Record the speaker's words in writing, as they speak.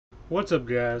What's up,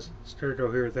 guys? Sturco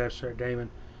here with Abstract Gaming,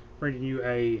 bringing you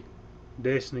a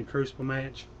Destiny Crucible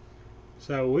match.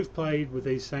 So we've played with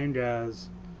these same guys.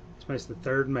 It's basically the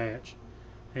third match,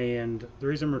 and the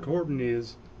reason I'm recording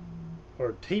is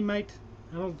our teammate.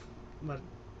 I don't like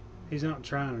he's not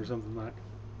trying or something like.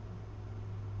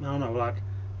 I don't know, like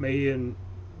me and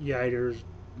Jaeger's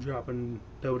dropping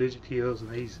double-digit kills,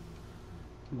 and he's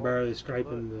barely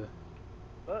scraping the.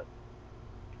 What?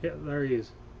 Yeah, there he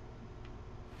is.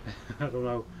 I don't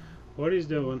know what he's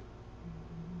doing.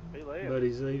 He left. But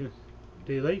he's leaving.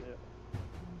 Did he leave? Yeah.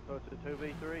 So it's a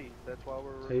 2v3. That's why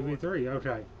we're 2v3,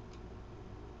 okay.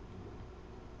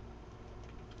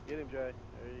 Get him, Jay. There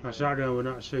you My go. shotgun would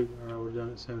not shoot, or I would have done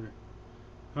it sooner.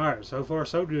 Alright, so far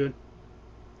so good.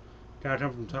 Guy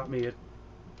come from top mid.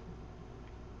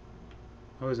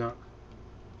 Oh, he's not.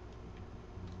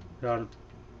 Got him.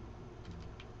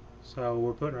 So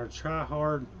we're putting our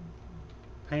try-hard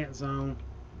pants on.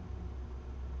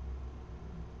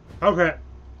 Oh crap!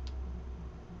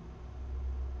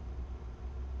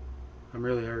 I'm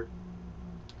really hurt.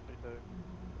 Me too.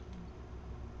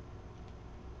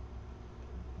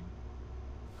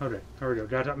 Okay, here we go.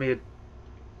 Guy top mid.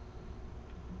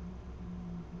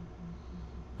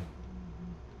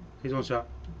 He's one shot.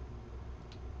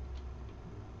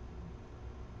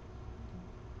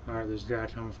 Alright, there's a guy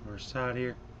coming from our side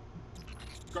here.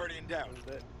 Guardian down.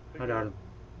 I got him.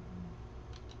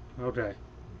 Okay.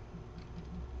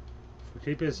 If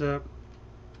we keep this up,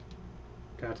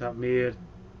 guy top mid.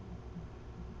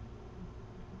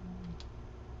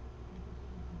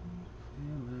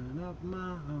 Filling up my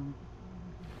home.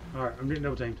 Alright, I'm getting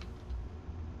double teamed.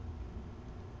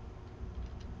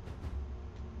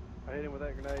 I hit him with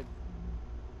that grenade.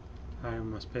 I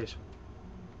am my special.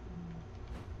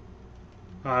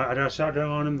 I got a shotgun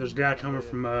on him. There's a guy coming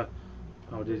from, oh,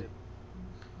 did it?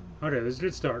 Okay, this is a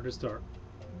good start, good start.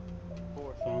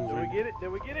 Did we get it?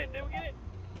 Did we get it? Did we get it?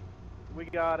 We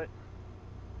got it.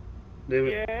 Did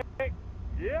we? Yeah.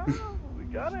 Yeah, we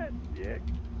got it. Yeah.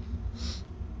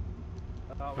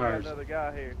 Oh, we got another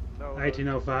guy here. No,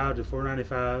 1805 to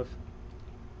 495.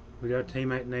 We got a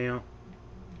teammate now.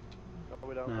 No,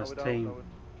 we don't. Nice no, we don't. team.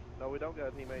 No, we don't got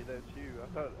a teammate. That's you.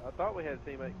 I thought we had a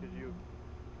teammate because you.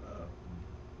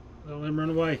 Don't let him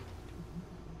run away.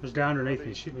 There's a guy underneath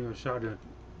me. Shoot me with a shotgun.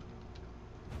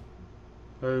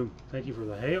 Boom. Thank you for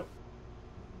the help.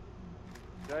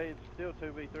 Jay, it's still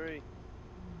 2v3.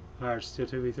 Alright, it's still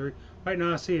 2v3. Wait,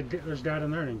 no, I see there's a guy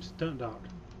down there named Stunt Dog.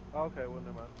 Okay, well,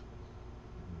 never mind.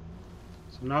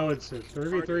 So now it's a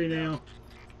 3v3 now.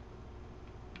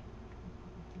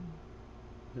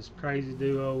 This crazy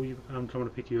duo, I'm coming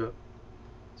to pick you up.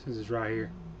 Since it's right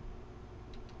here.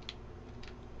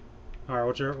 Alright,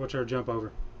 what's our jump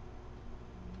over?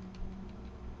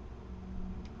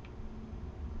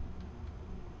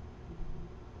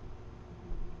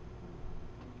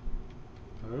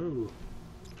 Oh.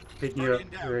 Picking you up,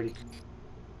 ready.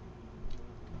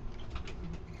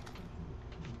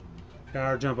 Got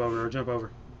our jump over, I don't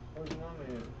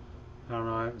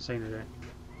know, I haven't seen it yet.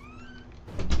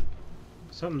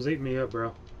 Something's eating me up,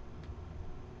 bro.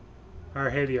 Our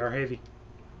heavy.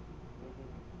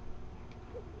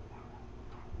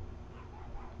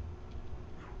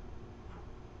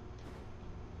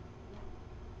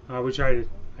 We traded.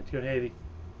 I killed heavy.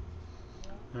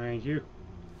 Thank you.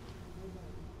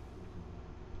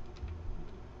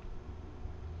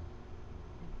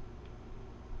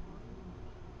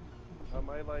 I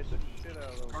meleeed the shit out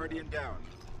of them. Guardian down.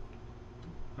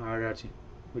 I got you.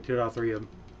 We killed all three of them.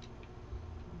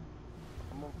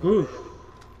 I'm Ooh.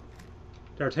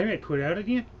 Did our teammate quit out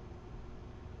again?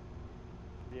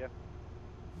 Yeah.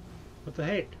 What the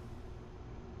heck?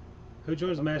 Who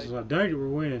joins the matches? Like, dang it, we're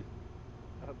winning.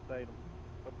 Update them.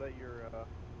 Update your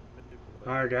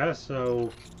Alright, guys,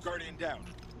 so Guardian down.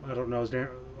 I don't know,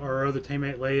 our other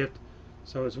teammate left.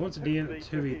 So it's once again a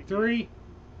 2v3.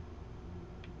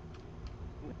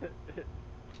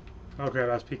 Okay,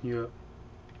 I was picking you up.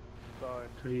 Sorry.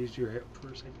 Could have used your help for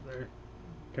a second there.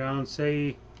 Down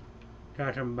C.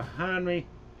 Got him behind me.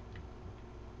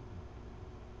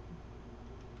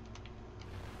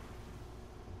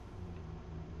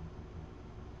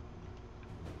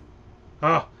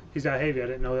 Oh, he's got heavy. I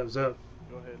didn't know that was up.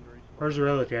 Go ahead and respawn. Where's the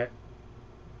relic at?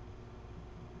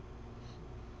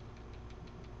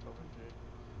 Over here.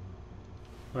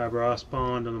 Alright, bro, I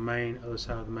spawned on the main other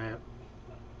side of the map.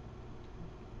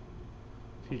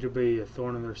 If you could be a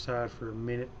thorn on their side for a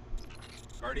minute,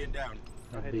 Guardian down.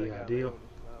 that'd be ideal.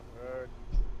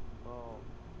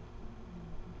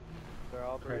 They're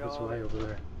all three Crap, it's on. way over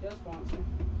there. Just sponsor.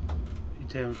 You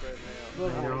tell him. Well,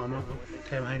 Hang on,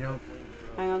 tell him hang on.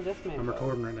 Hang on just a minute. I'm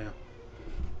recording right now.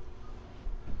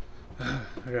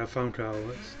 I got a phone call.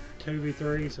 It's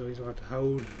 2v3, so he's going to have to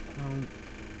hold on.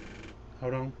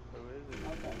 Hold on. Who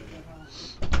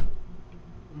is it?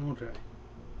 Okay.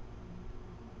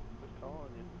 Who's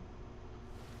calling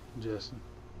you? Justin.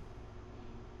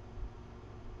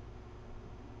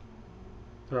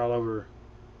 They're all over.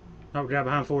 Oh, guy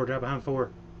behind four. Guy behind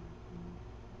four.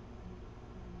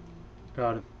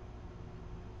 Got him.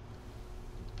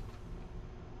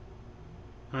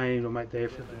 I ain't even gonna make the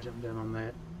effort to jump down on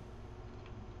that.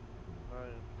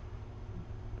 Alright.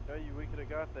 Tell you, we could have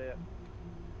got that.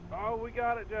 Oh, we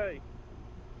got it, Jay.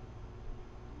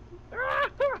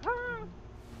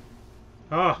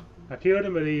 Oh, I killed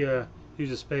him, but he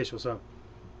used a special, so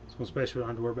it's one special we don't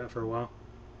have to worry about for a while.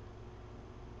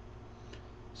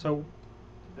 So,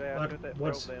 Jay, I like, shut that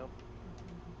what's probe down.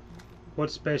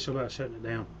 what's special about shutting it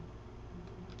down?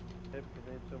 It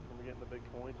prevents them from getting the big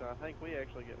points. I think we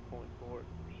actually get points for it,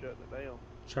 for shutting it down.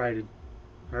 Traded.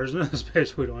 There's another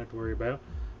special we don't have to worry about.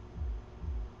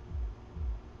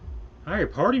 I hear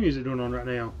party music going on right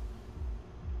now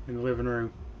in the living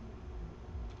room.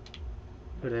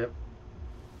 Could help.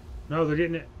 No, they're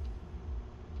getting it.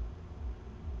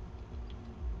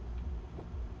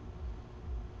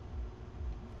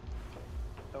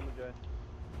 Tell me, Jay.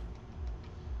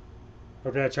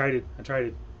 Okay, I traded. I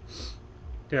traded.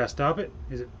 Did I stop it?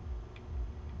 Is it?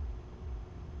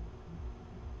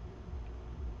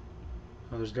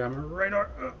 Oh, there's a guy on my radar.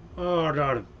 Oh, I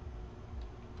got him.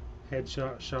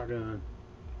 Headshot, shotgun.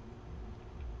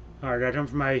 Alright, got him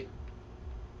from A.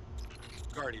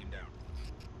 Guardian down.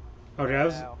 Okay, I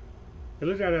was, Wow. it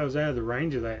looked like I was out of the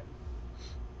range of that.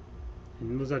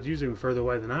 And it looks like you was even further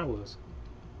away than I was.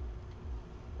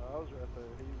 I was right there.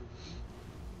 He was.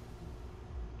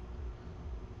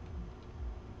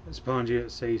 It's Spongy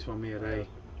at C, so me at A.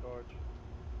 Charge.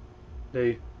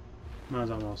 D.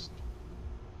 Mine's almost.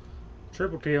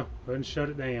 Triple kill. Go ahead and shut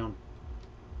it down.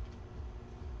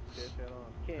 Catch that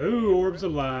on Ooh, orbs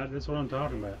of light. That's what I'm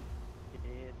talking about.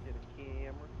 Yeah, to the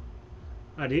camera.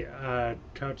 I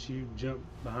caught you jump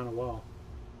behind a wall.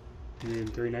 And then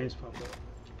 3 names pop up.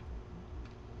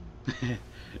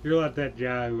 You're like that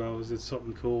guy who always did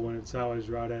something cool when it's always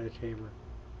right out of camera.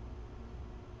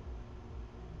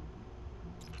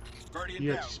 Guardian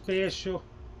You down. got your special.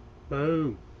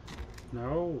 Boom.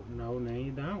 No, no,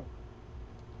 you don't.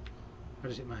 I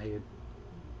just hit my head.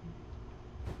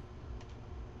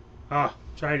 Ah,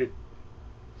 traded.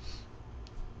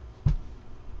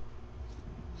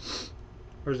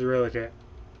 Where's the relic at?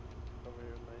 Over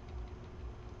here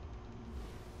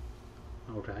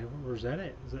with me. Okay, where's that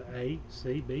at? Is it A,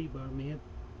 C, B, bottom mid?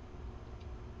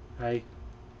 A.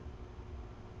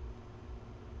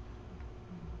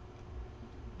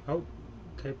 Oh,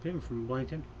 kept him from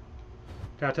blinking.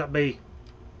 Got top B.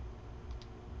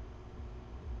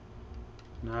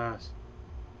 Nice.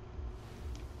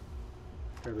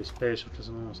 Gotta be special because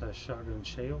someone else has shotgun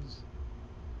shells.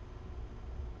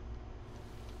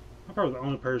 I'm probably the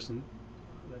only person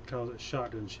that calls it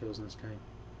shotgun shells in this game.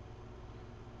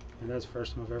 And that's the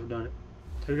first time I've ever done it.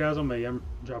 2 guys on me, I'm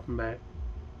dropping back.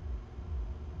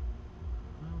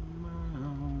 Oh,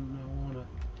 I wanna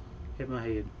hit my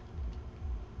head.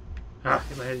 Ah,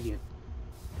 hit my head again.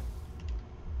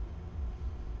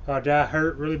 I die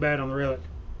hurt really bad on the relic.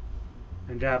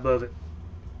 And die above it.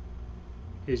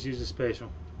 Is used a special.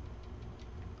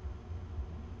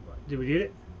 Did we get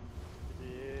it?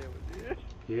 Yeah, we did.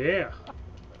 Yeah.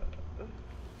 Oh,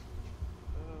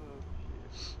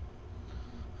 shit.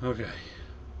 Okay.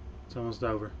 It's almost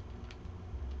over.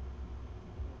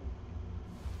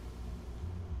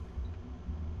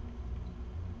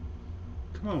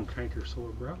 Come on, crank your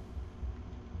sword, bro.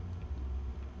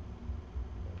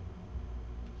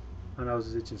 My nose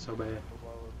is itching so bad.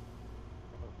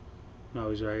 No,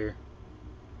 he's right here.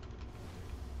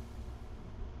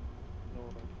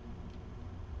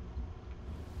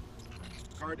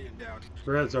 Guardian down.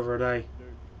 Red's over at A. Dude,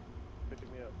 pick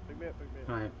me up. Pick me up, pick me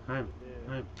up. I am.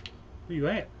 Yeah. Where you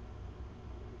at?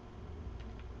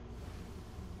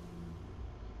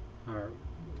 Alright,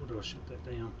 we'll go shut that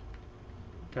down.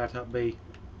 Guy top B.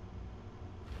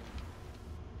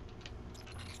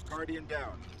 Guardian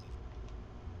down.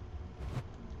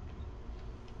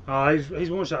 Oh,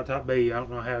 he's one shot top B. I don't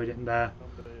know how he didn't die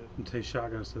I'm dead. from 2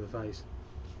 shotguns to the face.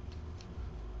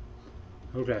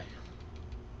 Okay.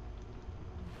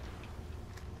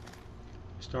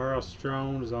 Start off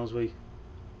strong. As long as we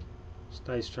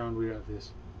stay strong, we got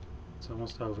this. It's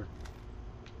almost over.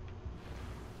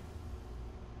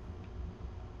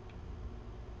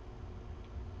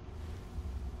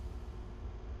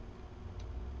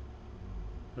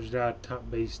 There's a guy top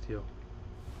B still.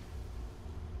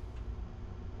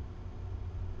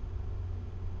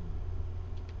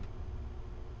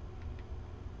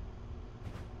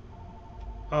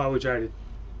 Oh, we traded.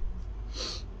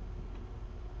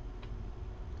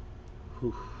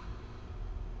 Whew.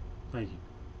 Thank you.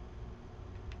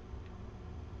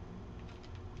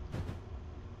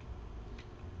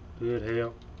 Good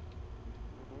help.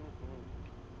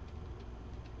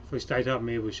 If we stay top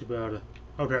mid, we should be able to.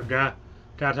 Oh crap, guy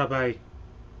top A. I'm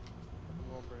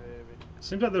going for heavy.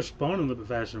 Seems like they're spawning a little bit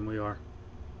faster than we are.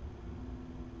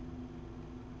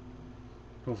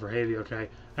 Going for heavy, okay.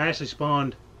 I actually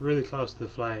spawned really close to the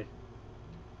flag.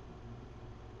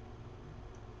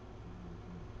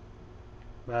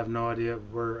 But I have no idea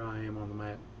where I am on the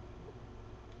map.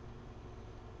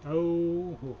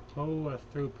 Oh, I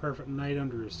threw a perfect nade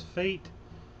under his feet.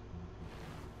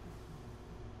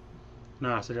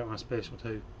 No, I set up my special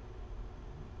too.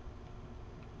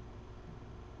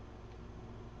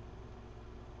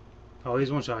 Oh,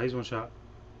 he's one shot, he's one shot.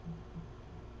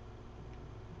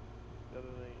 I'm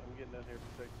getting down here to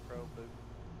protect the pro food.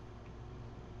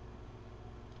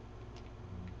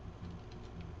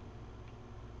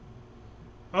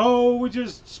 Oh, we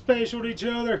just specialed each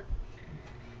other.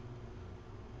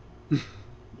 No, his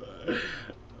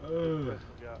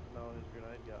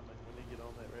grenade got me. We need to get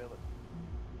on that relic.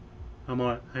 I'm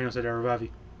on it. Hang on a second, I'll revive you.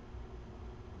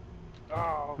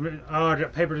 Oh! Oh, I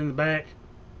got papered in the back.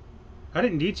 I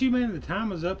didn't get you, man. The time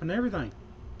was up and everything.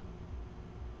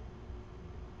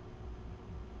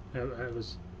 That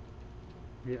was...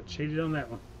 Yeah, cheated on that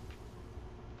one.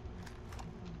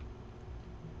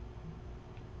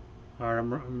 Alright,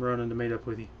 I'm running to meet up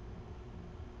with you.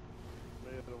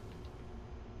 Middle.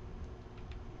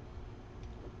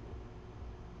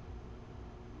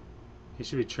 He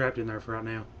should be trapped in there for right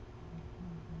now.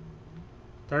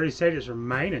 30 seconds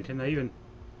remaining. Can they even...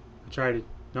 I tried it.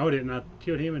 No, I didn't. I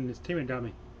killed him and his teammate got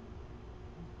me.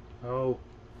 Oh.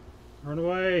 Run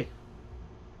away.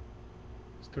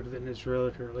 Let's go to the next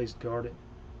relic or at least guard it.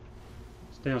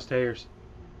 It's downstairs.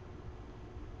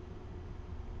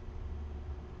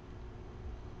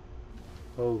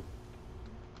 Oh.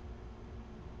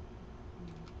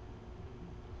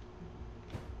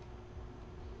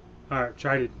 Alright,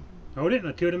 tried it. No, I didn't.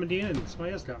 I killed him at the end.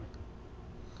 Somebody else got me.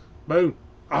 Boom.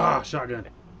 Ah, shotgun.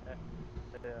 Yeah.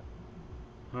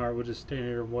 Alright, we'll just stand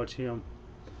here and watch him.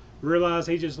 Realize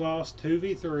he just lost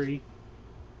 2v3.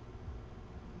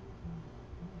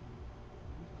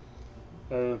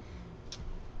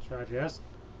 Try this.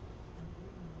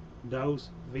 Those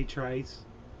V-Trace.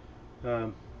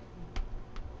 And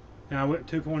I went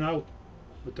 2.0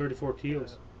 with 34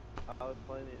 kills. I was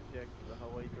playing the objective the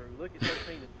whole way through. Look at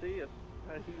 13 assists.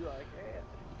 How do you like that?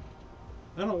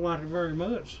 I don't like it very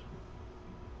much.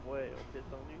 Well, piss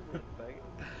on you then,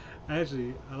 faggot.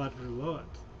 Actually, I like it a lot.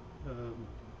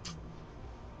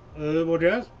 Well,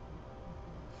 guys,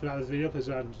 if you like this video, please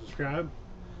like and subscribe.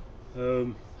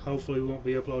 Hopefully, we won't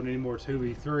be uploading any more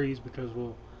 2v3s because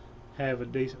we'll have a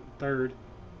decent third.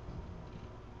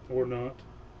 Or not.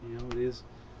 You know,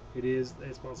 it is the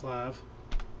Xbox Live.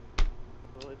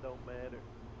 Well, it don't matter.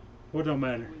 What don't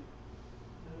matter?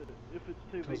 If it's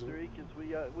 2v3, because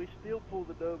we still pull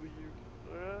the W,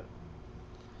 alright?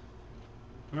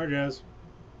 Alright, guys.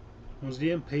 Once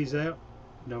again, peace out.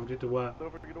 Don't forget to wipe.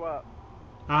 Don't forget to wipe.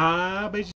 I bet you.